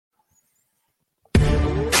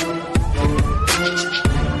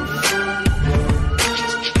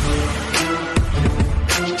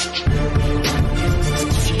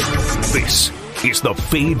It's the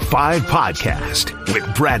Fade 5 Podcast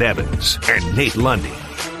with Brad Evans and Nate Lundy.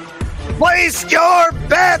 Place your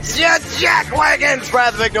bets, you jackwagons!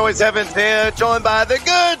 Brad the Big Noise Evans here, joined by the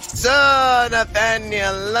good son,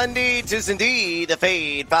 Nathaniel Lundy. 'Tis indeed the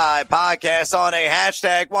Fade 5 Podcast on a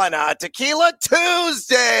hashtag Why Not Tequila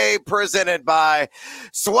Tuesday, presented by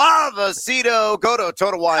Suavecito. Go to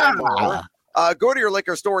Total Wine and More. Go to your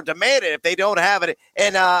liquor store and demand it if they don't have it.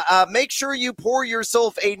 And make sure you pour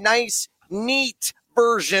yourself a nice, neat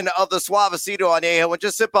version of the Suavecito Añejo and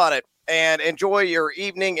just sip on it and enjoy your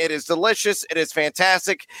evening. It is delicious. It is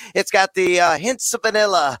fantastic. It's got the hints of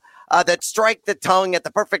vanilla that strike the tongue at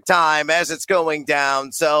the perfect time as it's going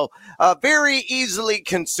down. So very easily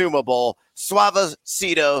consumable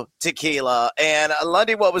Suavecito tequila. And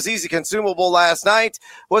Lundy, what was easy consumable last night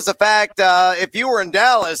was the fact if you were in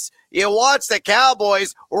Dallas, you watched the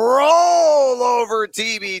Cowboys roll over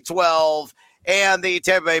TB12 and the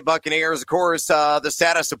Tampa Bay Buccaneers. Of course, the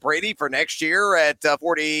status of Brady for next year at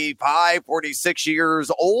 45, 46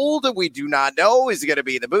 years old, we do not know. Is he going to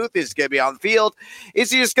be in the booth? Is he going to be on the field?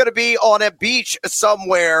 Is he just going to be on a beach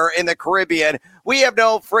somewhere in the Caribbean? We have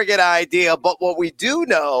no friggin' idea. But what we do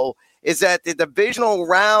know is that the divisional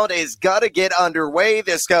round is going to get underway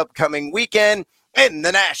this upcoming weekend in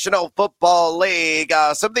the National Football League.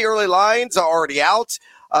 Some of the early lines are already out.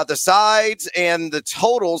 The sides and the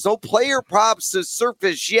totals, no player props to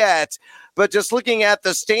surface yet, but just looking at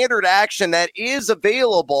the standard action that is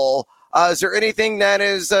available, is there anything that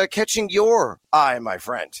is catching your eye, my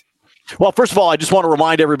friend? Well, first of all, I just want to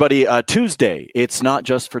remind everybody, Tuesday, it's not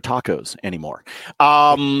just for tacos anymore.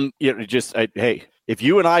 Hey, if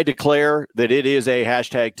you and I declare that it is a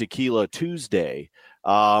hashtag Tequila Tuesday,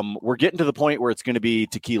 we're getting to the point where it's going to be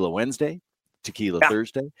Tequila Wednesday, Tequila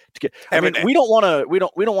Thursday. We don't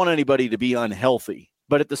want anybody to be unhealthy,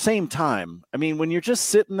 but at the same time, I mean, when you're just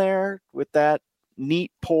sitting there with that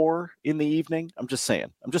neat pour in the evening, I'm just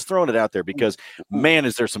throwing it out there because, man,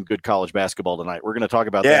 is there some good college basketball tonight. We're going to talk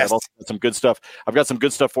about that. I've also got some good stuff. I've got some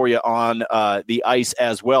good stuff for you on the ice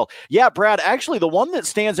as well. Yeah, Brad, actually the one that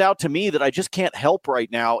stands out to me that I just can't help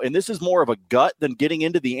right now, and this is more of a gut than getting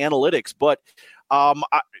into the analytics, but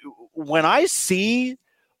when I see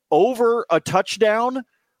over a touchdown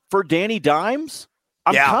for Danny Dimes,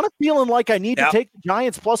 I'm kind of feeling like I need to take the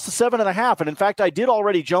Giants plus the 7.5. And in fact, I did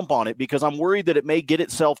already jump on it because I'm worried that it may get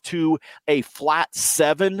itself to a flat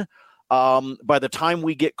 7 by the time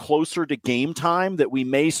we get closer to game time, that we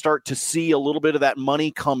may start to see a little bit of that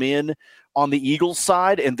money come in on the Eagles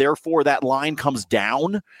side. And therefore that line comes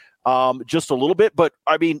down just a little bit. But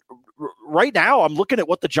I mean, right now I'm looking at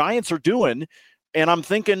what the Giants are doing, and I'm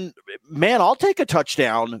thinking, man, I'll take a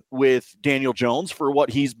touchdown with Daniel Jones for what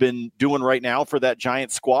he's been doing right now for that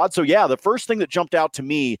Giants squad. So, yeah, the first thing that jumped out to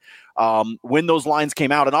me when those lines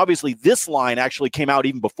came out, and obviously this line actually came out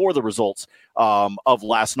even before the results of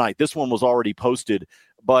last night. This one was already posted,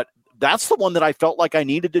 but that's the one that I felt like I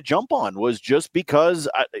needed to jump on, was just because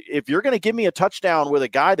if you're going to give me a touchdown with a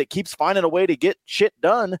guy that keeps finding a way to get shit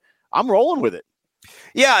done, I'm rolling with it.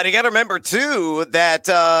 Yeah, and you got to remember, too, that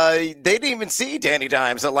they didn't even see Danny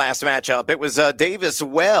Dimes the last matchup. It was Davis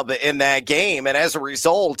Webb in that game, and as a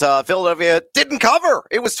result, Philadelphia didn't cover.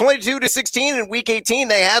 It was 22-16 in Week 18.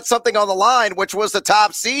 They had something on the line, which was the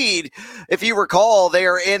top seed, if you recall,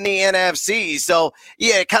 they're in the NFC. So,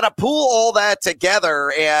 yeah, kind of pool all that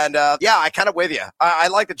together, and, I kind of with you. I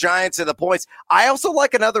like the Giants and the points. I also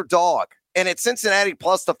like another dog. And it's Cincinnati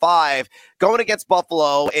plus the 5 going against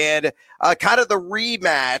Buffalo, and kind of the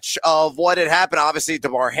rematch of what had happened, obviously, to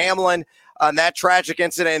Damar Hamlin on that tragic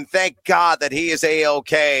incident. And thank God that he is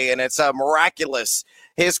A-OK, and it's miraculous,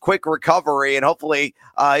 his quick recovery, and hopefully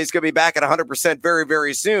he's going to be back at 100% very,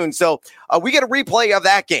 very soon. So we get a replay of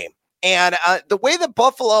that game. And the way that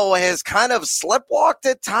Buffalo has kind of sleptwalked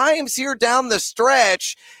at times here down the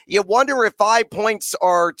stretch, you wonder if 5 points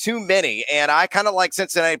are too many. And I kind of like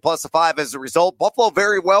Cincinnati plus the 5 as a result. Buffalo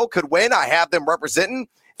very well could win. I have them representing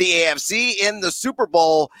the AFC in the Super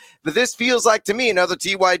Bowl. But this feels like, to me, another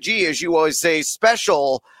TYG, as you always say,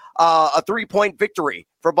 special, a 3-point victory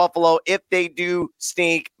for Buffalo if they do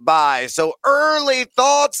sneak by. So early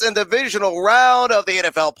thoughts in the divisional round of the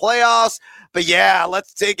NFL playoffs. But yeah,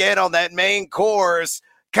 let's dig in on that main course.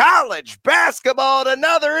 College basketball,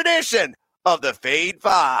 another edition of the Fade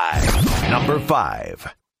 5. Number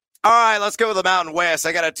 5. All right, let's go to the Mountain West.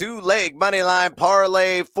 I got a 2-leg money line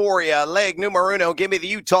parlay for you. Leg numero uno, give me the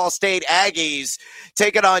Utah State Aggies.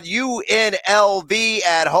 Take it on UNLV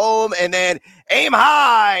at home, and then aim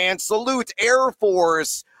high and salute Air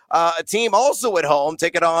Force a team also at home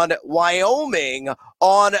taking on Wyoming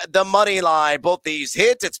on the money line. Both these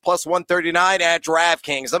hits. It's plus 139 at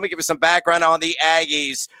DraftKings. Let me give you some background on the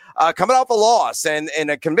Aggies. Coming off a loss, and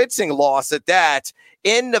a convincing loss at that,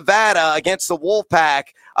 in Nevada against the Wolfpack.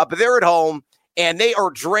 But they're at home, and they are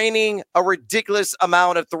draining a ridiculous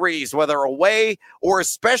amount of threes, whether away or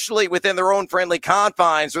especially within their own friendly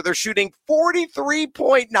confines, where they're shooting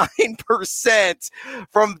 43.9%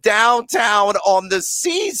 from downtown on the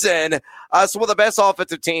season. So one of the best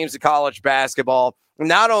offensive teams in college basketball.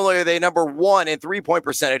 Not only are they number 1 in three-point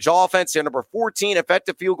percentage offense, they're number 14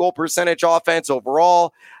 effective field goal percentage offense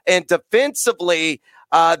overall. And defensively,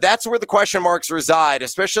 that's where the question marks reside,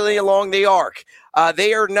 especially along the arc.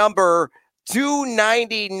 They are number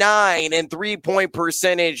 299 in three-point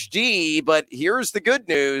percentage D, but here's the good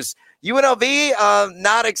news. UNLV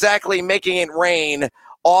not exactly making it rain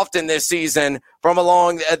often this season from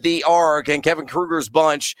along the arc, and Kevin Kruger's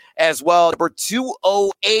bunch as well. Number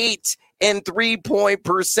 208 in three-point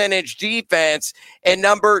percentage defense, and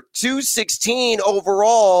number 216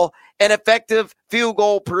 overall in effective field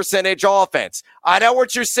goal percentage offense. I know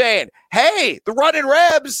what you're saying. Hey, the Running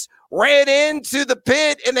Rebs ran into the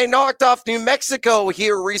pit and they knocked off New Mexico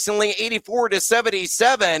here recently,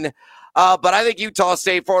 84-77. But I think Utah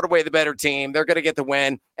State, far and away the better team. They're going to get the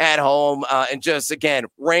win at home, and just, again,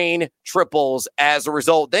 rain triples as a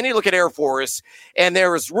result. Then you look at Air Force, and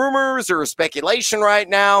there's rumors or speculation right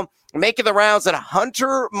now making the rounds that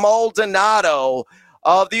Hunter Maldonado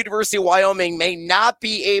of the University of Wyoming may not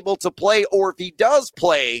be able to play, or if he does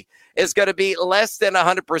play, is going to be less than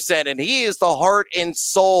 100%. And he is the heart and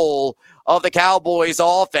soul of the Cowboys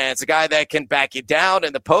offense, a guy that can back you down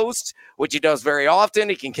in the post, which he does very often.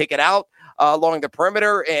 He can kick it out along the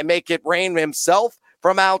perimeter and make it rain himself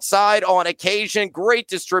from outside on occasion. Great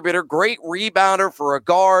distributor, great rebounder for a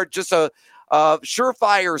guard, just a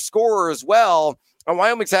surefire scorer as well. And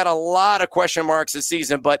Wyoming's had a lot of question marks this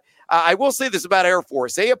season, but I will say this about Air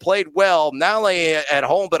Force. They have played well, not only at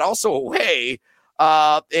home, but also away.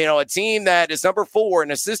 A team that is number 4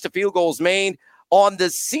 in assist to field goals made on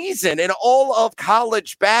the season in all of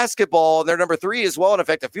college basketball. And they're number 3 as well in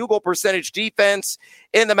effective field goal percentage defense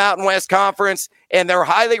in the Mountain West Conference. And they're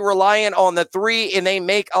highly reliant on the 3, and they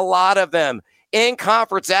make a lot of them. In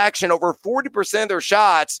conference action, over 40% of their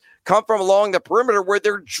shots come from along the perimeter, where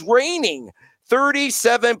they're draining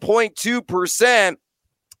 37.2%.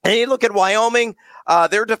 And you look at Wyoming,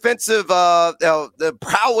 their defensive the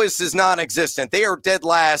prowess is non-existent. They are dead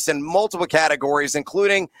last in multiple categories,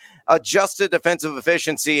 including adjusted defensive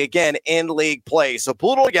efficiency, again, in league play. So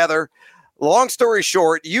pull it all together. Long story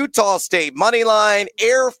short, Utah State money line,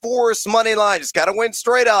 Air Force money line. Just got to win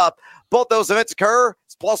straight up. Both those events occur.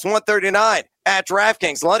 It's plus 139 at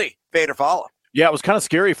DraftKings. Lundy, fade or follow. Yeah, it was kind of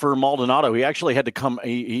scary for Maldonado. He actually had to come.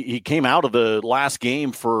 He came out of the last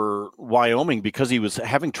game for Wyoming because he was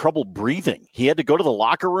having trouble breathing. He had to go to the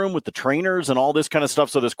locker room with the trainers and all this kind of stuff.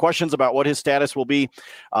 So there's questions about what his status will be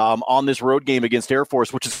on this road game against Air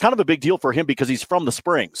Force, which is kind of a big deal for him because he's from the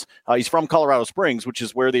Springs. He's from Colorado Springs, which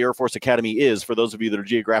is where the Air Force Academy is, for those of you that are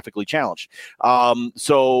geographically challenged.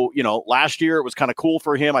 So, last year it was kind of cool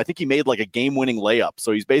for him. I think he made like a game-winning layup.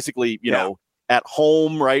 So he's basically, at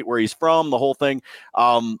home, right, where he's from, the whole thing.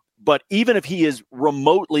 But even if he is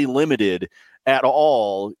remotely limited at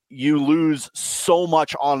all, you lose so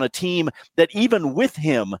much on a team that even with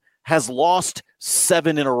him has lost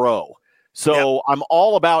 7 in a row. So yep. I'm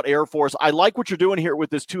all about Air Force. I like what you're doing here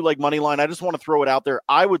with this 2-leg money line. I just want to throw it out there.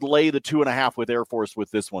 I would lay the 2.5 with Air Force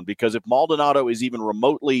with this one, because if Maldonado is even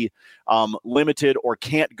remotely limited or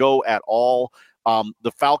can't go at all,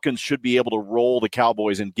 the Falcons should be able to roll the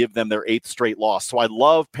Cowboys and give them their 8th straight loss. So I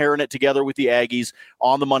love pairing it together with the Aggies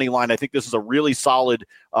on the money line. I think this is a really solid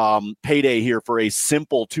payday here for a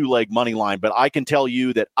simple 2-leg money line. But I can tell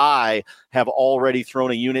you that I have already thrown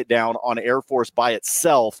a unit down on Air Force by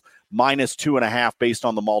itself, minus 2.5 based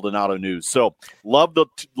on the Maldonado news. So love the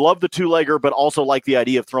 2-legger, but also like the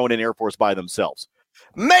idea of throwing in Air Force by themselves.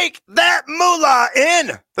 Make that moolah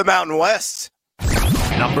in the Mountain West.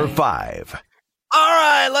 Number 5. All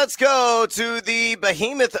right, let's go to the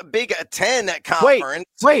Behemoth Big Ten Conference.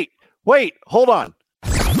 Wait, hold on.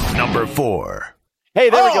 Number 4. Hey,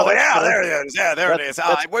 there we go. There it is. Yeah, there it is.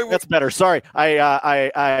 That's better. Sorry,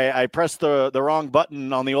 I pressed the wrong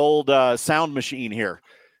button on the old sound machine here.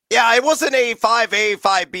 Yeah, it wasn't a 5A,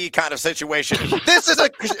 5B kind of situation. This is a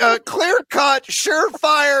clear-cut,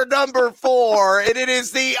 surefire number 4, and it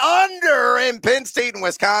is the under in Penn State and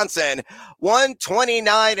Wisconsin.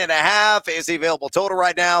 129.5 is the available total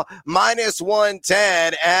right now, minus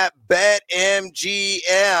 110 at BetMGM.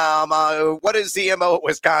 What is the MO at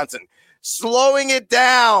Wisconsin? slowing it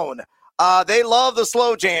down. They love the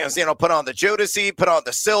slow jams, put on the Jodeci, put on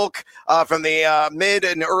the Silk from the mid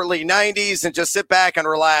and early 90s and just sit back and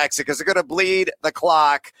relax because they're going to bleed the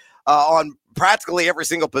clock on practically every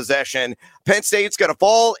single possession. Penn State's going to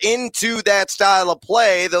fall into that style of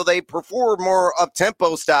play, though they prefer more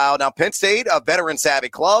up-tempo style. Now, Penn State, a veteran-savvy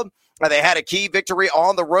club, they had a key victory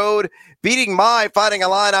on the road, beating Fighting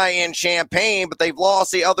Illini in Champaign, but they've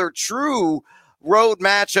lost the other true road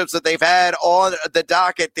matchups that they've had on the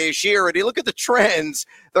docket this year. And you look at the trends,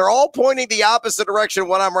 they're all pointing the opposite direction of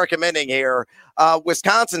what I'm recommending here.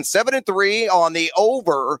 Wisconsin 7-3 on the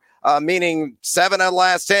over, meaning 7 out of the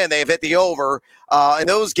last 10, they've hit the over in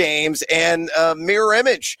those games. And mirror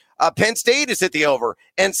image, Penn State has hit the over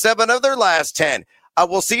in 7 of their last 10.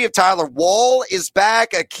 We'll see if Tyler Wall is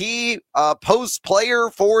back, a key post player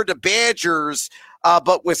for the Badgers.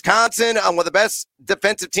 But Wisconsin, one of the best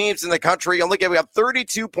defensive teams in the country, only giving up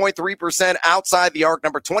 32.3% outside the arc,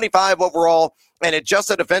 number 25 overall, and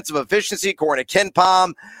adjusted defensive efficiency, according to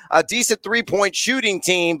KenPom. A decent three-point shooting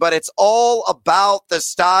team, but it's all about the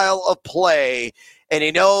style of play. And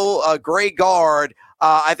Gray Guard,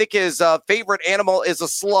 I think his favorite animal is a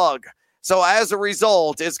slug. So as a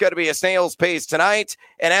result, it's going to be a snail's pace tonight.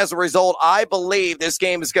 And as a result, I believe this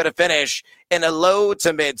game is going to finish in the low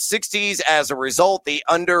to mid 60s. As a result, the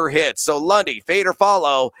under hits. So Lundy, fade or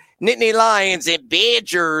follow. Nittany Lions and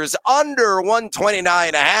Badgers under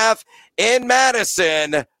 129.5 in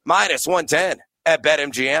Madison, minus 110 at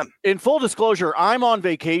BetMGM. In full disclosure, I'm on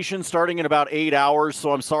vacation starting in about 8 hours,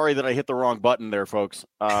 so I'm sorry that I hit the wrong button there, folks.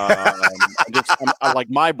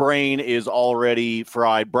 My brain is already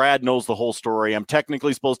fried. Brad knows the whole story. I'm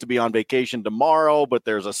technically supposed to be on vacation tomorrow, but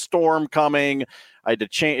there's a storm coming. I had to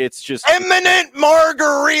change. It's just imminent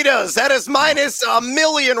margaritas. That is minus $1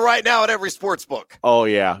 million right now at every sports book. Oh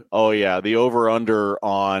yeah. The over under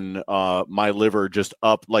on my liver just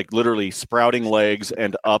up, like literally sprouting legs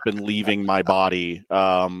and up and leaving my body.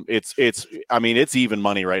 It's even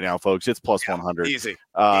money right now, folks. It's plus 100. Easy.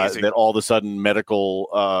 That all of a sudden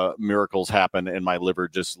medical miracles happen and my liver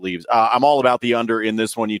just leaves. I'm all about the under in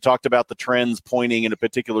this one. You talked about the trends pointing in a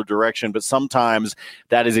particular direction, but sometimes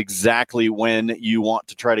that is exactly when you want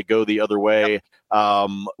to try to go the other way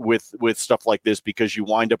with stuff like this, because you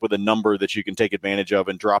wind up with a number that you can take advantage of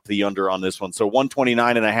and drop the under on this one. So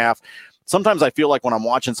 129.5. Sometimes I feel like when I'm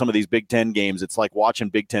watching some of these Big Ten games, it's like watching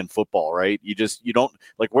Big Ten football, right? You don't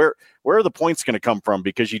like where are the points going to come from?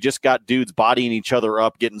 Because you just got dudes bodying each other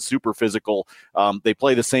up, getting super physical. They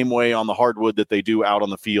play the same way on the hardwood that they do out on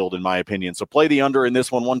the field, in my opinion. So play the under in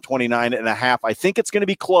this one, 129.5. I think it's going to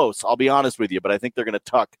be close. I'll be honest with you, but I think they're going to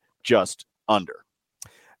tuck just under.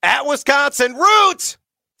 At Wisconsin, root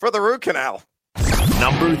for the root canal.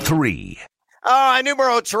 Number 3. All right,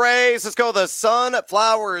 numero tres. Let's go the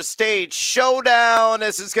Sunflower State Showdown.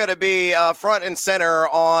 This is going to be front and center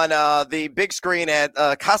on the big screen at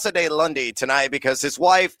Casa de Lundy tonight because his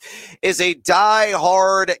wife is a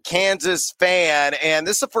diehard Kansas fan. And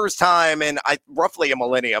this is the first time in roughly a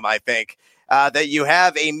millennium, I think, that you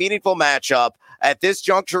have a meaningful matchup at this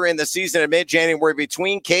juncture in the season of mid-January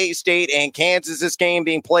between K-State and Kansas. This game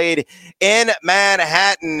being played in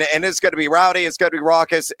Manhattan, and it's going to be rowdy. It's going to be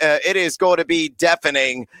raucous. It is going to be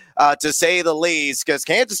deafening, to say the least, because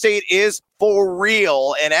Kansas State is for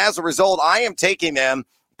real, and as a result, I am taking them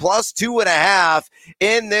plus 2.5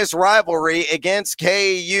 in this rivalry against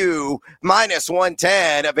KU, minus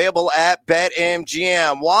 110, available at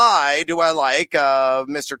BetMGM. Why do I like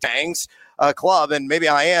Mr. Tang's club? And maybe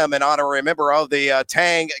I am an honorary member of the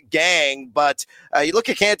Tang gang, but you look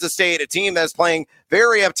at Kansas State, a team that's playing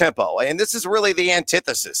very up-tempo, and this is really the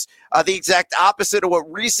antithesis, the exact opposite of what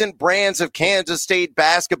recent brands of Kansas State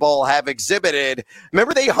basketball have exhibited.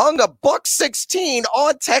 Remember, they hung a $116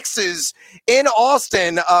 on Texas in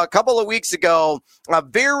Austin a couple of weeks ago.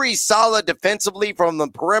 Very solid defensively from the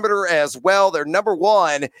perimeter as well. They're number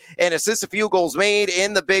 1 in assisted field goals made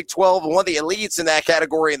in the Big 12, one of the elites in that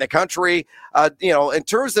category in the country. In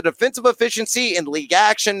terms of defensive efficiency and league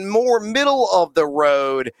action, more middle of the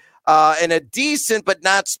road. And a decent but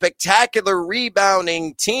not spectacular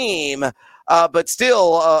rebounding team, but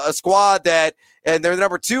still a squad that, and they're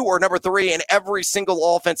number 2 or number 3 in every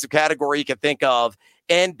single offensive category you can think of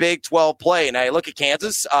in Big 12 play. Now you look at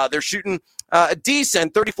Kansas, they're shooting a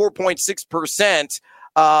decent 34.6%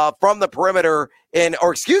 from the perimeter over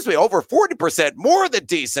 40%, more than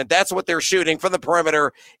decent. That's what they're shooting from the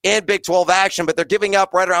perimeter in Big 12 action, but they're giving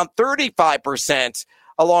up right around 35%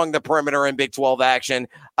 along the perimeter in Big 12 action.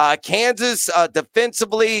 Kansas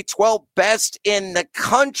defensively 12th best in the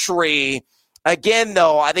country. Again,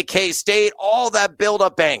 though, I think K-State, all that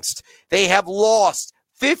build-up angst. They have lost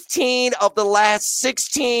 15 of the last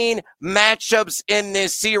 16 matchups in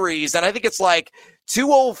this series. And I think it's like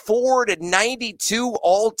 204 to 92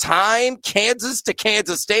 all time, Kansas to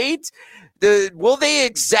Kansas State. Will they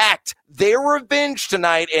exact their revenge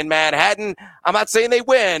tonight in Manhattan? I'm not saying they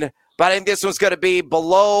win, but I think this one's going to be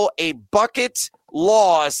below a bucket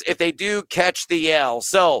loss if they do catch the L.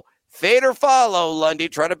 So fade or follow, Lundy.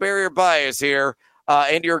 Try to bury your bias here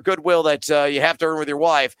and your goodwill that you have to earn with your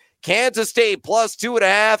wife. Kansas State plus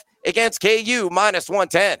 2.5 against KU minus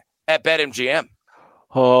 110 at BetMGM.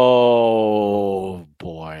 Oh,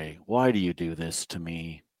 boy. Why do you do this to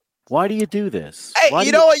me? Why do you do this? Hey,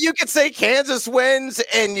 you know what? You could say Kansas wins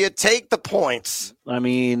and you take the points. I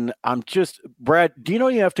mean, Brad, do you know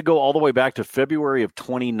you have to go all the way back to February of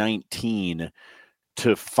 2019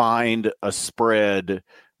 to find a spread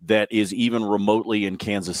that is even remotely in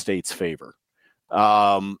Kansas State's favor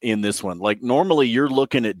in this one? Like, normally you're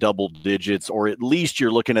looking at double digits, or at least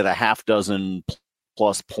you're looking at a half dozen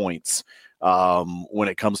plus points when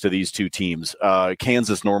it comes to these two teams.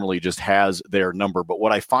 Kansas normally just has their number. But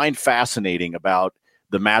what I find fascinating about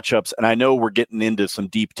the matchups, and I know we're getting into some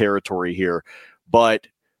deep territory here, but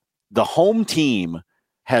the home team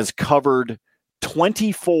has covered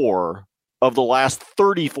 24 of the last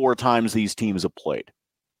 34 times these teams have played.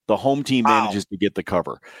 The home team manages to get the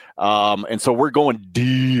cover. And so we're going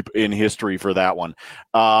deep in history for that one.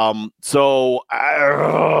 I'm going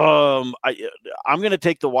to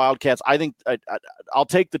take the Wildcats. I think I'll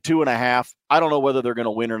take the 2.5. I don't know whether they're going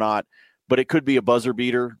to win or not, but it could be a buzzer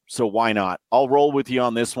beater. So why not? I'll roll with you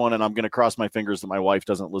on this one, and I'm going to cross my fingers that my wife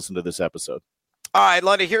doesn't listen to this episode. All right,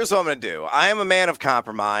 Lundy, here's what I'm going to do. I am a man of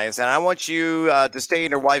compromise, and I want you to stay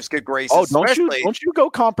in your wife's good graces. Oh, don't you go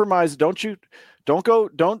compromise. Don't go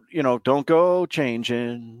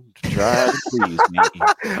changing. Try to please me.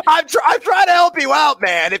 I'm trying to help you out,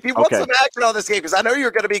 man. If you want some action on this game, because I know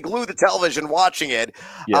you're going to be glued to television watching it,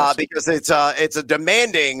 yes. Because it's a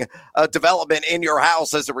demanding development in your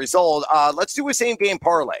house as a result. Let's do a same game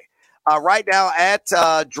parlay. Right now at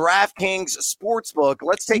DraftKings Sportsbook,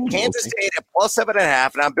 let's take Kansas State at plus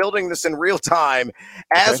 7.5, and I'm building this in real time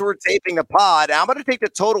as we're taping the pod. I'm going to take the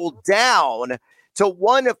total down to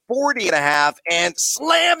 140.5 and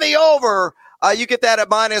slam the over. You get that at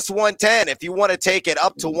minus 110. If you want to take it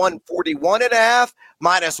up to 141.5,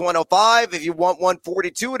 minus 105. If you want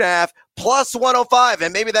 142.5, plus 105,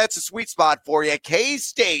 and maybe that's a sweet spot for you.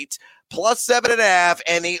 K-State plus 7.5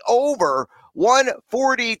 and the over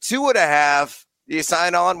 142.5. Do you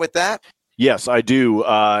sign on with that? Yes, I do.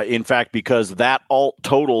 In fact, because that alt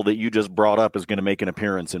total that you just brought up is going to make an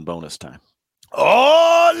appearance in bonus time.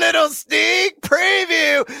 Oh, little sneak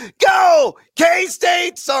preview. Go,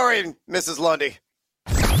 K-State. Sorry, Mrs. Lundy.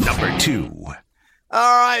 Number 2.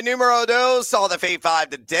 All right, numero dos, saw the Fade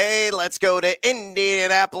 5 today. Let's go to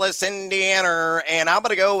Indianapolis, Indiana, and I'm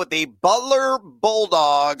going to go with the Butler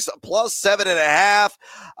Bulldogs plus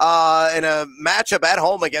 7.5 in a matchup at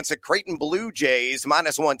home against the Creighton Blue Jays,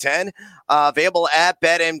 minus 110, available at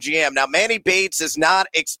BetMGM. Now, Manny Bates is not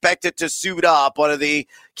expected to suit up, one of the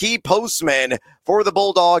key postmen for the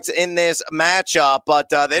Bulldogs in this matchup, but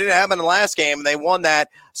they didn't have him in the last game, and they won that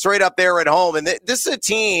straight up there at home. And this is a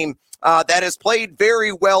team that has played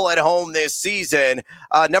very well at home this season.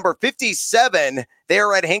 Number 57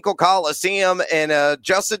 there at Hinkle Coliseum, and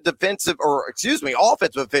adjusted offensive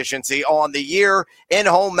efficiency on the year in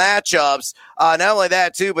home matchups. Not only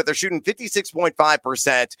that, too, but they're shooting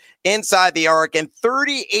 56.5% inside the arc and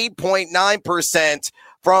 38.9%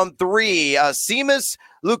 from three. Seamus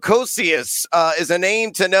Lukosius is a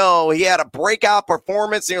name to know. He had a breakout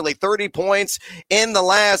performance, nearly 30 points in the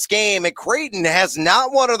last game. And Creighton has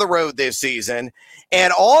not won on the road this season.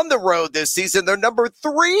 And on the road this season, they're number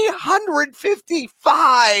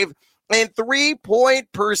 355 in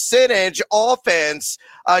three-point percentage offense,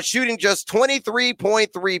 shooting just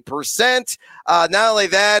 23.3%. Not only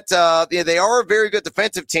that, they are a very good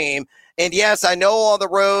defensive team. And yes, I know on the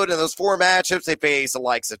road in those four matchups, they face the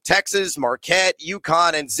likes of Texas, Marquette,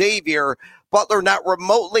 UConn, and Xavier. Butler not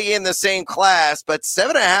remotely in the same class, but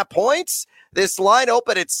 7.5 points. This line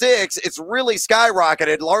opened at 6. It's really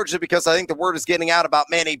skyrocketed, largely because I think the word is getting out about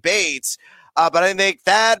Manny Bates. But I think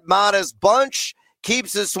Thad Matta's bunch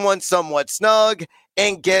keeps this one somewhat snug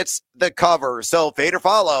and gets the cover. So fade or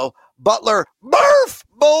follow, Butler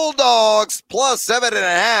Bulldogs plus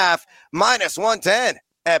 7.5, minus 110.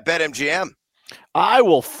 At BetMGM. I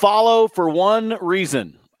will follow for one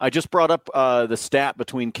reason. I just brought up the stat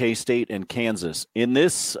between K-State and Kansas. In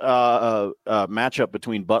this matchup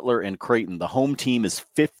between Butler and Creighton, the home team is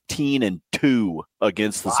 15-2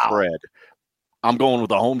 against the spread. I'm going with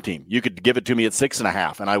the home team. You could give it to me at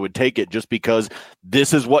 6.5, and I would take it just because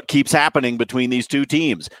this is what keeps happening between these two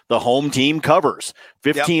teams. The home team covers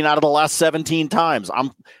 15 out of the last 17 times.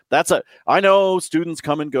 I know students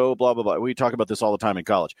come and go, blah, blah, blah. We talk about this all the time in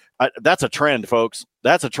college. That's a trend, folks.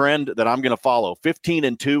 That's a trend that I'm going to follow.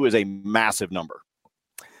 15-2 is a massive number.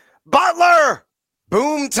 Butler,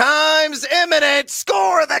 boom time's imminent.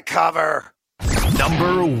 Score the cover.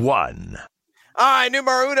 Number 1. All right,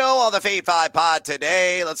 numero uno on the Fade 5 pod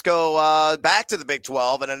today. Let's go back to the Big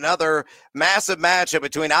 12 and another massive matchup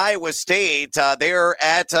between Iowa State. They're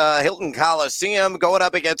at Hilton Coliseum going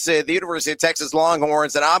up against the University of Texas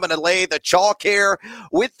Longhorns, and I'm going to lay the chalk here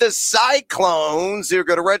with the Cyclones, who are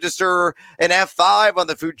going to register an F5 on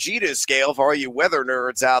the Fujita scale for all you weather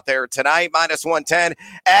nerds out there tonight, -110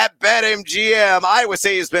 at BetMGM. Iowa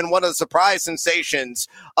State has been one of the surprise sensations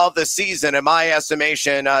of the season, in my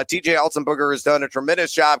estimation. TJ Altenberger has done a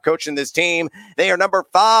tremendous job coaching this team. They are number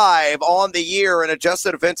 5 on the year in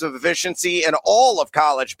adjusted offensive efficiency in all of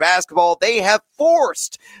college basketball. They have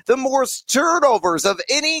forced the most turnovers of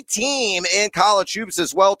any team in college hoops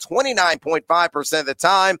as well, 29.5% of the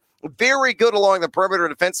time. Very good along the perimeter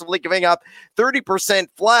defensively, giving up 30%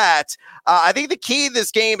 flat. I think the key to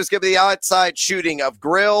this game is going to be the outside shooting of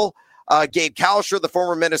Grill, Gabe Kalsher, the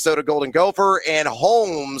former Minnesota Golden Gopher, and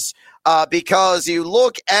Holmes, because you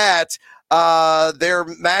look at their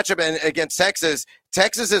matchup against Texas.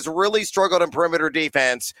 Texas has really struggled in perimeter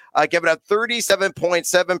defense, giving up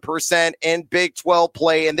 37.7% in Big 12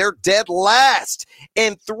 play, and they're dead last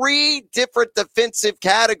in 3 different defensive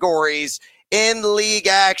categories in league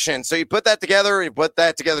action. So you put that together,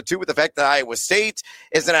 too with the fact that Iowa State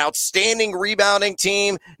is an outstanding rebounding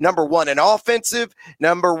team, number 1 in offensive,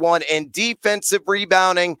 number 1 in defensive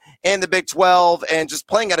rebounding in the Big 12, and just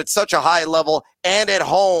playing at such a high level and at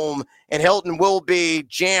home. And Hilton will be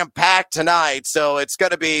jam-packed tonight, so it's going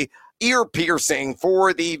to be ear-piercing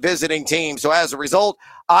for the visiting team. So as a result,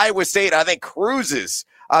 Iowa State, I think, cruises.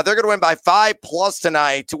 They're going to win by 5+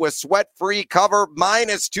 tonight to a sweat-free cover,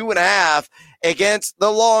 -2.5 against the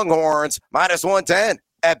Longhorns, -110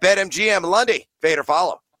 at BetMGM. Lundy, fade or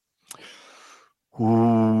follow?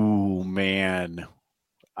 Ooh, man.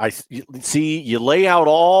 I see you lay out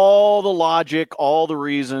all the logic, all the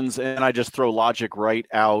reasons, and I just throw logic right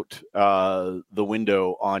out the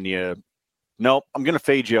window on you. Nope, I'm going to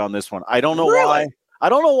fade you on this one. I don't know why. I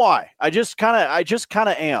don't know why. I just kind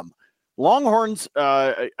of am. Longhorns,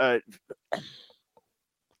 I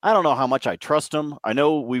don't know how much I trust them. I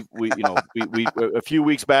know we a few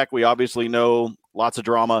weeks back, we obviously know lots of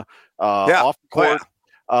drama off the court.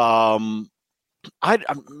 I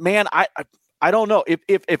don't know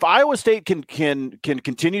if Iowa State can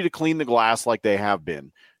continue to clean the glass like they have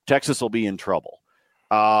been, Texas will be in trouble.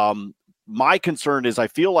 My concern is I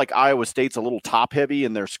feel like Iowa State's a little top heavy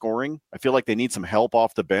in their scoring. I feel like they need some help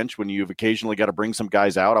off the bench when you've occasionally got to bring some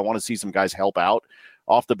guys out. I want to see some guys help out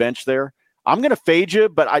off the bench there. I'm going to fade you,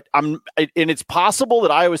 but and it's possible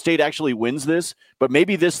that Iowa State actually wins this, but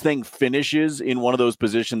maybe this thing finishes in one of those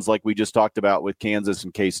positions like we just talked about with Kansas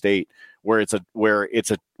and K-State, where it's a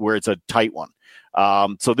tight one.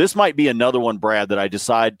 So this might be another one, Brad, that I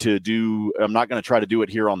decide to do. I'm not going to try to do it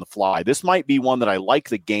here on the fly. This might be one that I like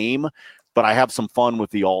the game, but I have some fun with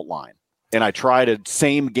the alt line, and I try to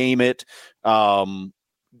same game it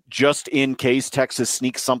just in case Texas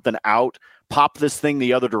sneaks something out. Pop this thing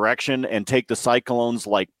the other direction and take the Cyclones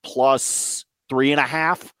like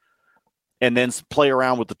 +3.5 and then play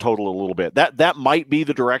around with the total a little bit. That might be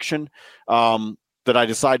the direction that I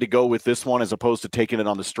decide to go with this one as opposed to taking it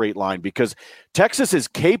on the straight line, because Texas is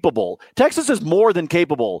capable. Texas is more than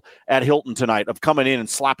capable at Hilton tonight of coming in and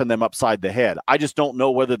slapping them upside the head. I just don't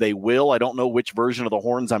know whether they will. I don't know which version of the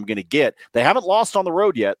Horns I'm going to get. They haven't lost on the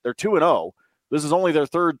road yet. They're 2-0. This is only their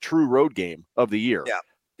 3rd true road game of the year.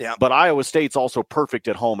 Yeah. But Iowa State's also perfect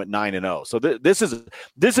at home at 9-0. So this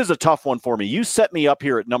is a tough one for me. You set me up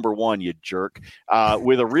here at number 1, you jerk,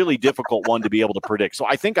 with a really difficult one to be able to predict. So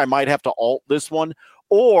I think I might have to alt this one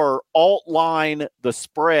or alt line the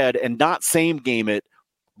spread and not same game it,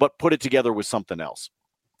 but put it together with something else.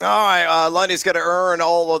 All right, Lundy's going to earn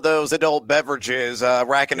all of those adult beverages,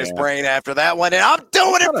 racking his brain after that one. And I'm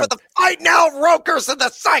doing it for the fight now. Rokers and the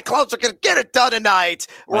Cyclones are going to get it done tonight.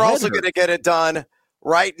 We're also going to get it done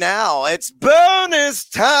right now. It's bonus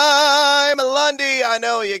time. Lundy, I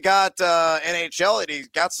know you got NHL, and you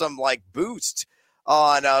got some boost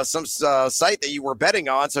on some site that you were betting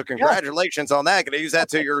on. So congratulations on that. Going to use that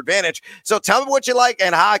to your advantage. So tell me what you like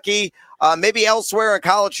in hockey, maybe elsewhere in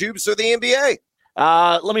college hoops or the NBA.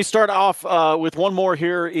 Let me start off with one more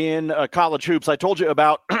here in college hoops. I told you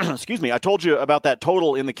about, I told you about that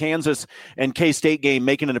total in the Kansas and K-State game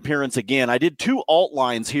making an appearance again. I did two alt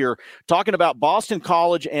lines here talking about Boston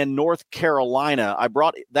College and North Carolina. I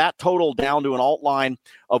brought that total down to an alt line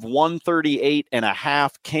of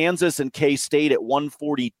 138.5. Kansas and K-State at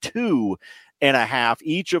 142.5.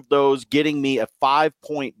 Each of those getting me a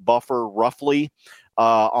 5-point buffer roughly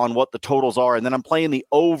on what the totals are. And then I'm playing the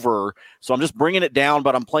over. So I'm just bringing it down,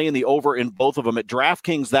 but I'm playing the over in both of them. At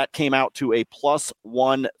DraftKings, that came out to a plus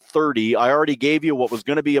 130. I already gave you what was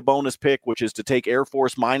going to be a bonus pick, which is to take Air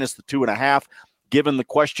Force minus the 2.5, given the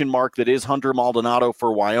question mark that is Hunter Maldonado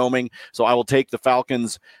for Wyoming. So I will take the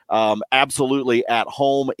Falcons absolutely at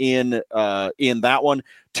home in that one.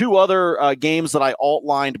 Two other games that I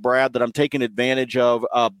alt-lined, Brad, that I'm taking advantage of,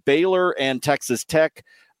 Baylor and Texas Tech.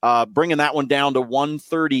 Bringing that one down to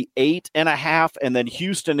 138.5, and then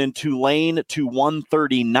Houston and Tulane to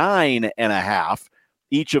 139.5.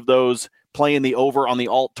 Each of those playing the over on the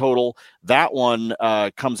alt total. That one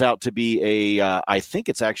comes out to be I think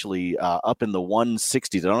it's actually up in the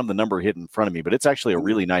 160s. I don't have the number hidden in front of me, but it's actually a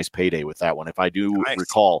really nice payday with that one, if I do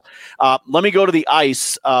recall. Let me go to the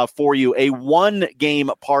ice for you. A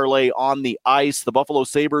 1-game parlay on the ice. The Buffalo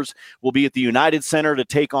Sabres will be at the United Center to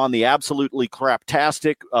take on the absolutely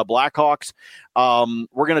craptastic Blackhawks.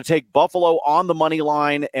 We're going to take Buffalo on the money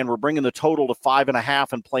line, and we're bringing the total to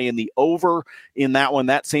 5.5 and playing the over in that one.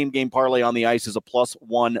 That same game parlay on the ice is a plus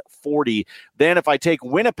 140. Then if I take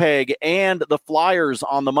Winnipeg and the Flyers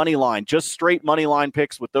on the money line, just straight money line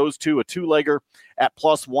picks with those two, a two-legger at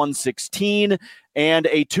plus 116 and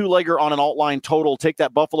a two-legger on an alt line total. Take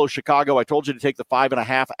that Buffalo-Chicago. I told you to take the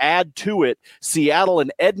 5.5. Add to it Seattle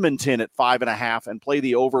and Edmonton at 5.5 and play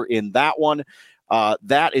the over in that one.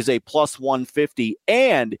 That is a plus 150.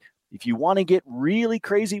 And if you want to get really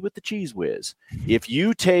crazy with the cheese whiz, if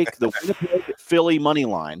you take the Winnipeg Philly money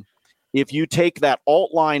line, if you take that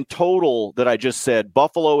alt line total that I just said,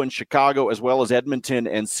 Buffalo and Chicago, as well as Edmonton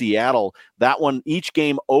and Seattle, that one, each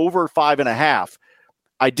game over 5.5.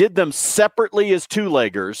 I did them separately as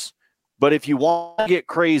two-leggers, but if you want to get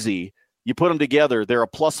crazy, you put them together, they're a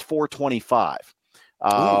plus 425.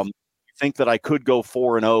 Think that I could go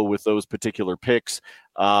 4-0 with those particular picks.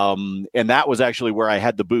 And that was actually where I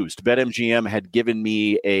had the boost. BetMGM had given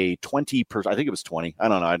me a 20%, I think it was 20. I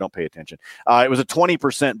don't know. I don't pay attention. It was a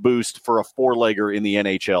 20% boost for a 4-legger in the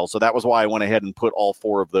NHL. So that was why I went ahead and put all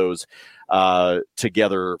four of those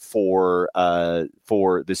together for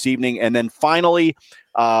this evening. And then finally,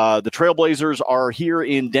 the Trailblazers are here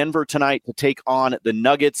in Denver tonight to take on the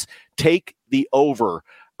Nuggets. Take the over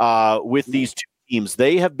with these two teams.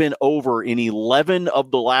 They have been over in 11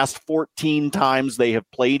 of the last 14 times they have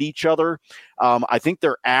played each other. I think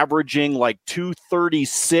they're averaging like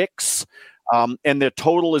 236, and the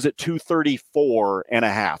total is at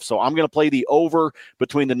 234.5. So I'm going to play the over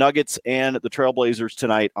between the Nuggets and the Trailblazers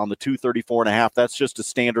tonight on the 234.5. That's just a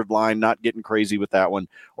standard line, not getting crazy with that one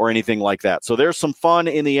or anything like that. So there's some fun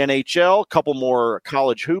in the NHL, a couple more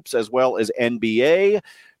college hoops as well as NBA.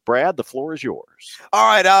 Brad, the floor is yours. All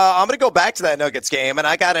right, I'm going to go back to that Nuggets game, and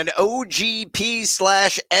I got an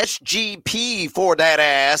OGP/SGP for that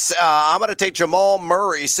ass. I'm going to take Jamal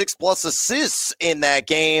Murray, 6+ assists in that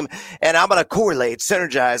game, and I'm going to correlate,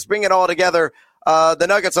 synergize, bring it all together. The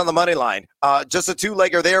Nuggets on the money line, just a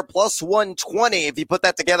two-legger there, plus 120. If you put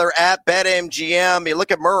that together at BetMGM, you look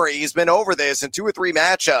at Murray. He's been over this in 2 or 3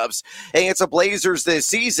 matchups against the Blazers this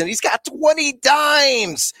season. He's got 20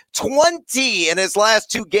 dimes, 20 in his last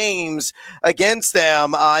 2 games against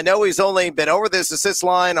them. I know he's only been over this assist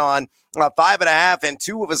line on 5.5 in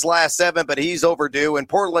 2 of his last 7, but he's overdue. And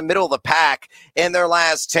Portland, middle of the pack in their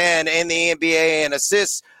last 10 in the NBA in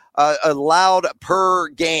assists allowed per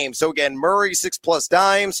game. So again, Murray 6+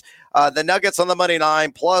 dimes. The Nuggets on the money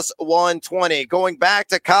line plus 120. Going back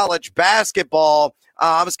to college basketball,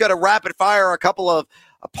 I'm just going to rapid fire a couple of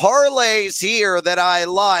parlays here that I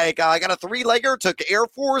like. I got a 3-legger, took Air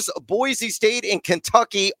Force, Boise State, and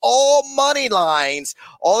Kentucky, all money lines.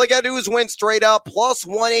 All I got to do is win straight up, plus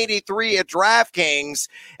 183 at DraftKings.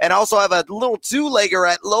 And also have a little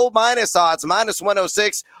 2-legger at low minus odds, minus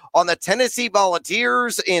 106 on the Tennessee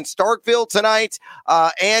Volunteers in Starkville tonight,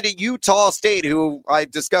 and Utah State, who I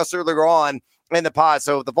discussed earlier on in the pod.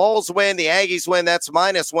 So if the Vols win, the Aggies win, that's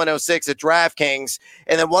minus 106 at DraftKings.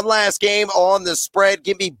 And then one last game on the spread.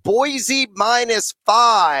 Give me Boise minus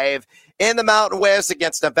 5 in the Mountain West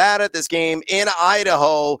against Nevada. This game in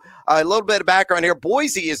Idaho. A little bit of background here.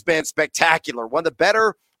 Boise has been spectacular. One of the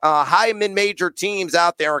better high mid-major teams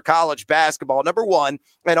out there in college basketball. Number one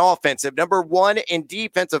in offensive, number one in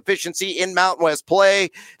defense efficiency in Mountain West play.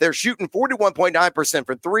 They're shooting 41.9%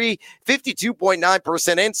 from three,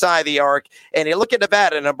 52.9% inside the arc. And you look at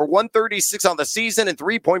Nevada, number 136 on the season in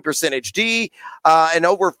three-point percentage D, and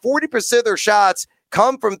over 40% of their shots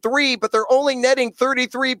come from three, but they're only netting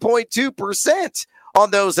 33.2%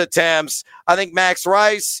 on those attempts. I think Max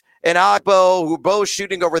Rice and Agbo, who are both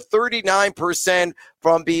shooting over 39%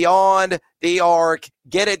 from beyond the arc,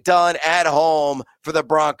 get it done at home for the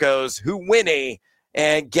Broncos, who win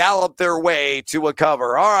and gallop their way to a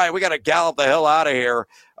cover. All right, we got to gallop the hell out of here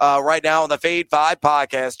right now on the Fade 5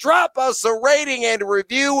 podcast. Drop us a rating and a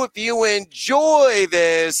review if you enjoy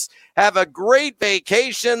this. Have a great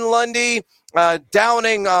vacation, Lundy,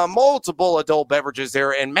 downing multiple adult beverages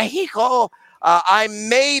there in Mexico. I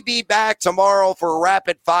may be back tomorrow for a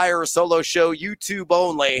rapid fire solo show, YouTube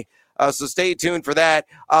only. So stay tuned for that.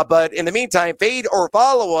 But in the meantime, fade or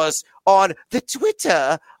follow us on the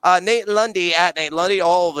Twitter, Nate Lundy at Nate Lundy.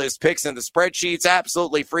 All of his picks in the spreadsheets,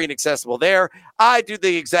 absolutely free and accessible there. I do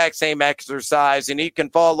the exact same exercise, and you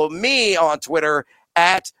can follow me on Twitter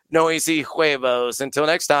at Noisy Huevos. Until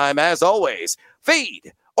next time, as always,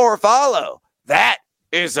 feed or follow. That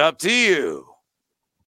is up to you.